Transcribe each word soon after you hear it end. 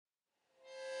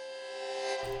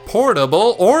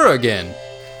Portable Oregon.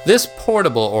 This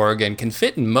portable Oregon can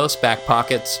fit in most back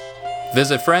pockets.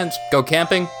 Visit friends, go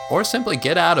camping, or simply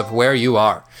get out of where you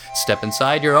are. Step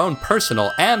inside your own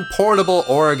personal and portable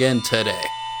Oregon today.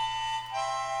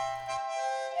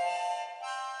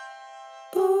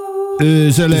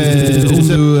 Zal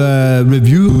onze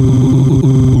review.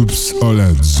 Oops,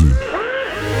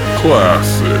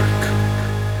 Classic.